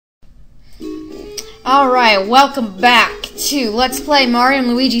Alright, welcome back to Let's Play Mario and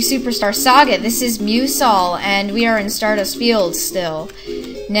Luigi Superstar Saga. This is Musol, and we are in Stardust Fields still.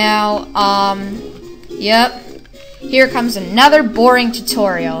 Now, yep. Here comes another boring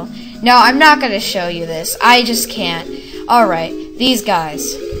tutorial. No, I'm not going to show you this. I just can't. Alright, these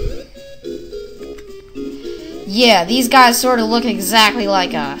guys. Yeah, these guys sort of look exactly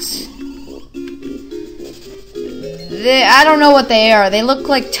like us. I don't know what they are. They look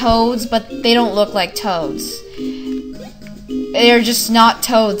like toads, but they don't look like toads. They're just not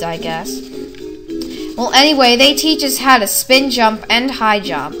toads, I guess. Well, anyway, they teach us how to spin jump and high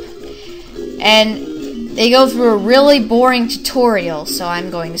jump. And they go through a really boring tutorial, so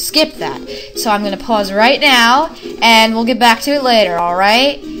I'm going to skip that. So I'm going to pause right now, and we'll get back to it later,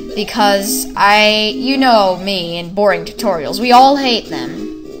 alright? Because you know me and boring tutorials. We all hate them.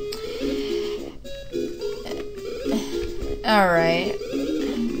 Alright.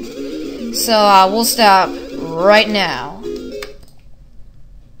 So, we'll stop right now.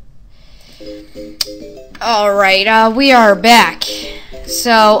 Alright, we are back.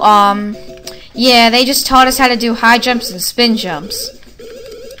 So, yeah, they just taught us how to do high jumps and spin jumps.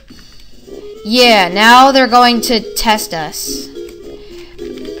 Yeah, now they're going to test us.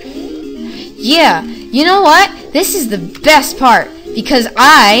 Yeah, you know what? This is the best part, because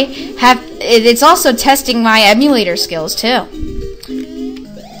it's also testing my emulator skills, too.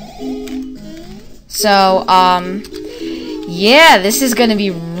 So, yeah, this is gonna be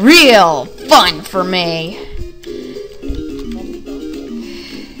real fun for me.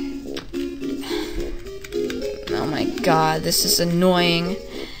 Oh my god, this is annoying.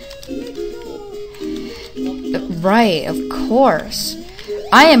 Right, of course.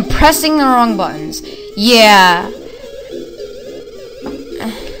 I am pressing the wrong buttons. Yeah.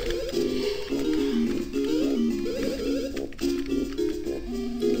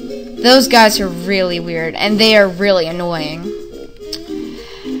 Those guys are really weird, and they are really annoying.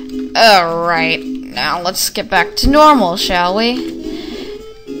 Alright, now let's get back to normal, shall we?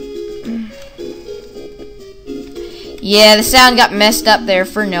 Yeah, the sound got messed up there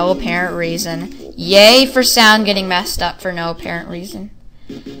for no apparent reason. Yay for sound getting messed up for no apparent reason.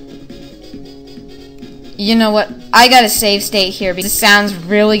 You know what? I gotta save state here because the sound's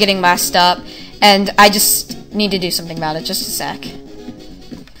really getting messed up, and I just need to do something about it. Just a sec.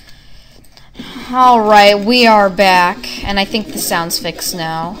 Alright, we are back, and I think the sound's fixed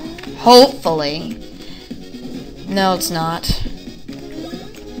now. Hopefully. No, it's not.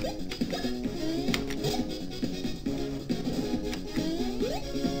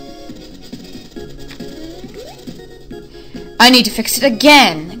 I need to fix it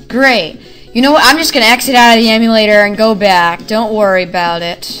again. Great. You know what? I'm just gonna exit out of the emulator and go back. Don't worry about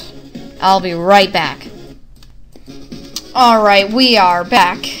it. I'll be right back. Alright, we are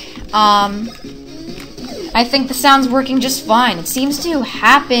back. I think the sound's working just fine. It seems to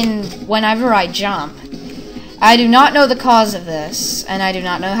happen whenever I jump. I do not know the cause of this, and I do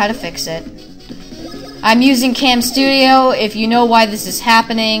not know how to fix it. I'm using Cam Studio. If you know why this is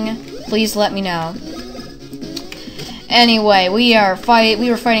happening, please let me know. Anyway, we were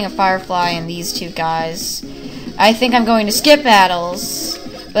fighting a Firefly and these two guys. I think I'm going to skip battles,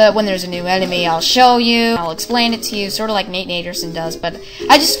 but when there's a new enemy, I'll show you. I'll explain it to you, sort of like Nate Naderson does, but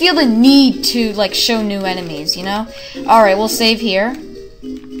I just feel the need to, like, show new enemies, you know? Alright, we'll save here.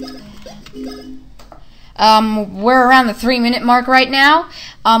 We're around the 3-minute mark right now.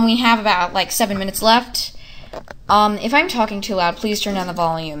 We have about, like, 7 minutes left. If I'm talking too loud, please turn down the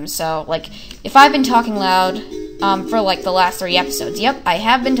volume. So, like, if I've been talking loud, for, like, the last 3 episodes. Yep, I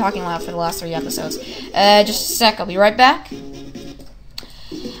have been talking loud for the last 3 episodes. Just a sec, I'll be right back.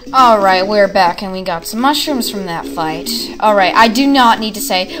 Alright, we're back, and we got some mushrooms from that fight. Alright, I do not need to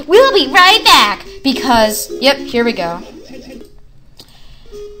say, we'll be right back, because, yep, here we go.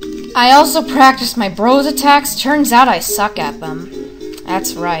 I also practiced my bros attacks. Turns out I suck at them.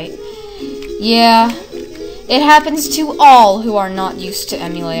 That's right. Yeah, it happens to all who are not used to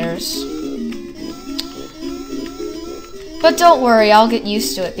emulators. But don't worry, I'll get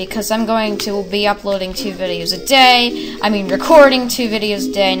used to it, because I'm going to be uploading 2 videos a day. I mean, recording 2 videos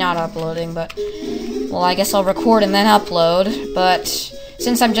a day, not uploading, but... Well, I guess I'll record and then upload, but...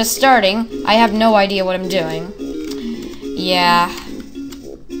 Since I'm just starting, I have no idea what I'm doing. Yeah.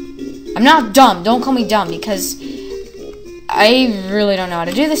 I'm not dumb, don't call me dumb, because... I really don't know how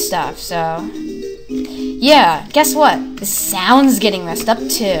to do this stuff, so... Yeah, guess what? The sound's getting messed up,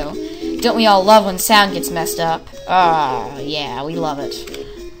 too. Don't we all love when sound gets messed up? Oh, yeah, we love it.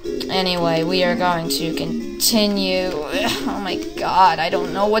 Anyway, we are going to continue. Oh my god, I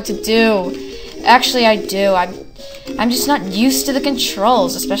don't know what to do. Actually, I do. I'm just not used to the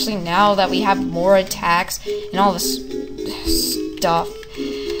controls, especially now that we have more attacks and all this stuff.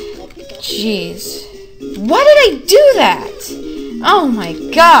 Jeez. Why did I do that? Oh my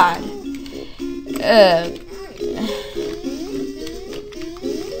god.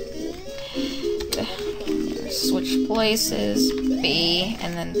 Switch places, B,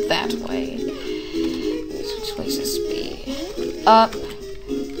 and then that way. Switch places, B. Up.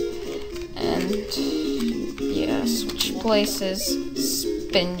 And yeah, switch places,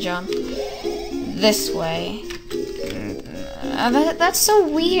 spin jump. This way. That's so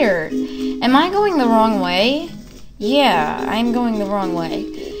weird. Am I going the wrong way? Yeah, I'm going the wrong way.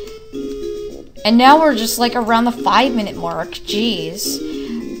 And now we're just like around the 5-minute mark. Jeez.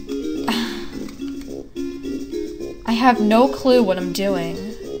 I have no clue what I'm doing.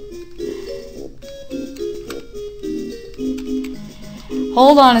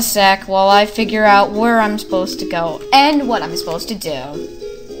 Hold on a sec while I figure out where I'm supposed to go and what I'm supposed to do.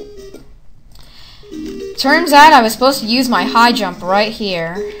 Turns out I was supposed to use my high jump right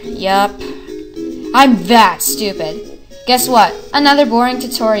here. Yup. I'm that stupid. Guess what? Another boring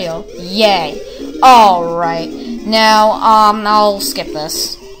tutorial. Yay. Alright. Now, I'll skip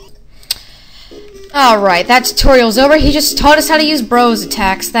this. Alright, that tutorial's over. He just taught us how to use bros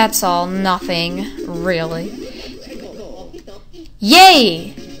attacks. That's all. Nothing. Really.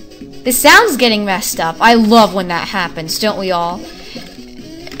 Yay! The sound's getting messed up. I love when that happens, don't we all?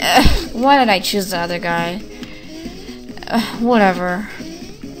 Why did I choose the other guy? Whatever.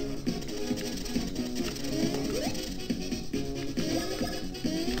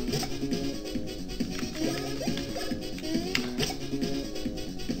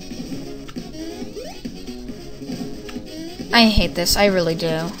 I hate this, I really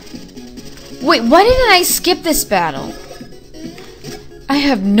do. Wait, why didn't I skip this battle? I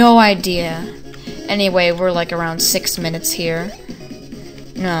have no idea. Anyway, we're like around 6 minutes here.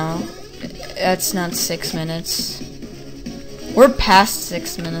 No, that's not 6 minutes. We're past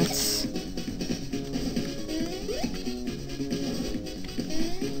 6 minutes.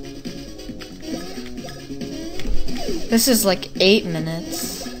 This is like 8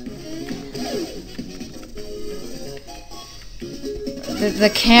 minutes.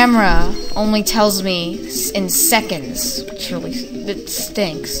 The camera only tells me in seconds, which really it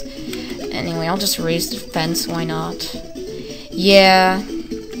stinks. Anyway, I'll just raise the fence, why not? Yeah.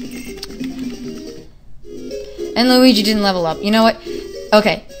 And Luigi didn't level up. You know what?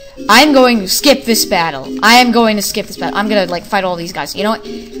 Okay. I'm going to skip this battle. I am going to skip this battle. I'm gonna, like, fight all these guys. You know what?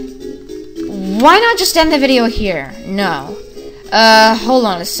 Why not just end the video here? No. Hold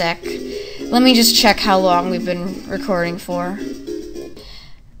on a sec. Let me just check how long we've been recording for.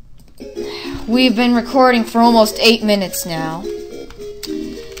 We've been recording for almost 8 minutes now.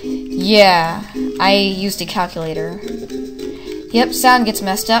 Yeah, I used a calculator. Yep, sound gets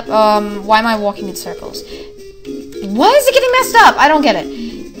messed up. Why am I walking in circles? Why is it getting messed up? I don't get it.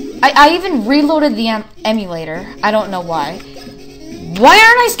 I even reloaded the emulator. I don't know why. Why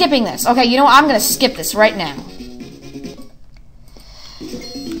aren't I skipping this? Okay, you know what? I'm gonna skip this right now.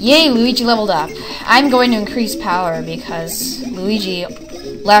 Yay, Luigi leveled up. I'm going to increase power because Luigi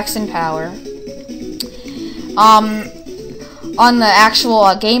lacks in power. On the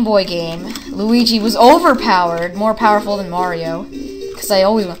actual Game Boy game, Luigi was overpowered, more powerful than Mario. Because I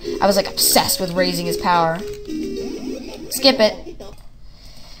was like obsessed with raising his power. Skip it.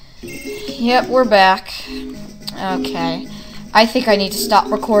 Yep, we're back. Okay. I think I need to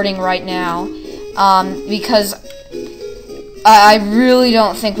stop recording right now. Because I really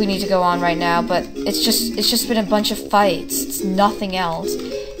don't think we need to go on right now, but it's just been a bunch of fights. It's nothing else.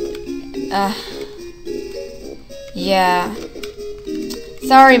 Yeah.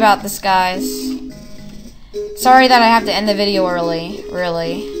 Sorry about this, guys. Sorry that I have to end the video early,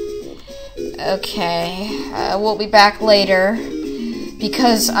 really. Okay, we'll be back later,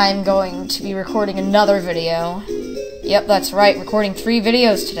 because I'm going to be recording another video. Yep, that's right, recording 3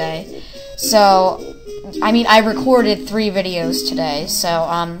 videos today. So, I mean, I recorded 3 videos today,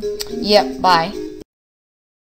 so, yep, bye.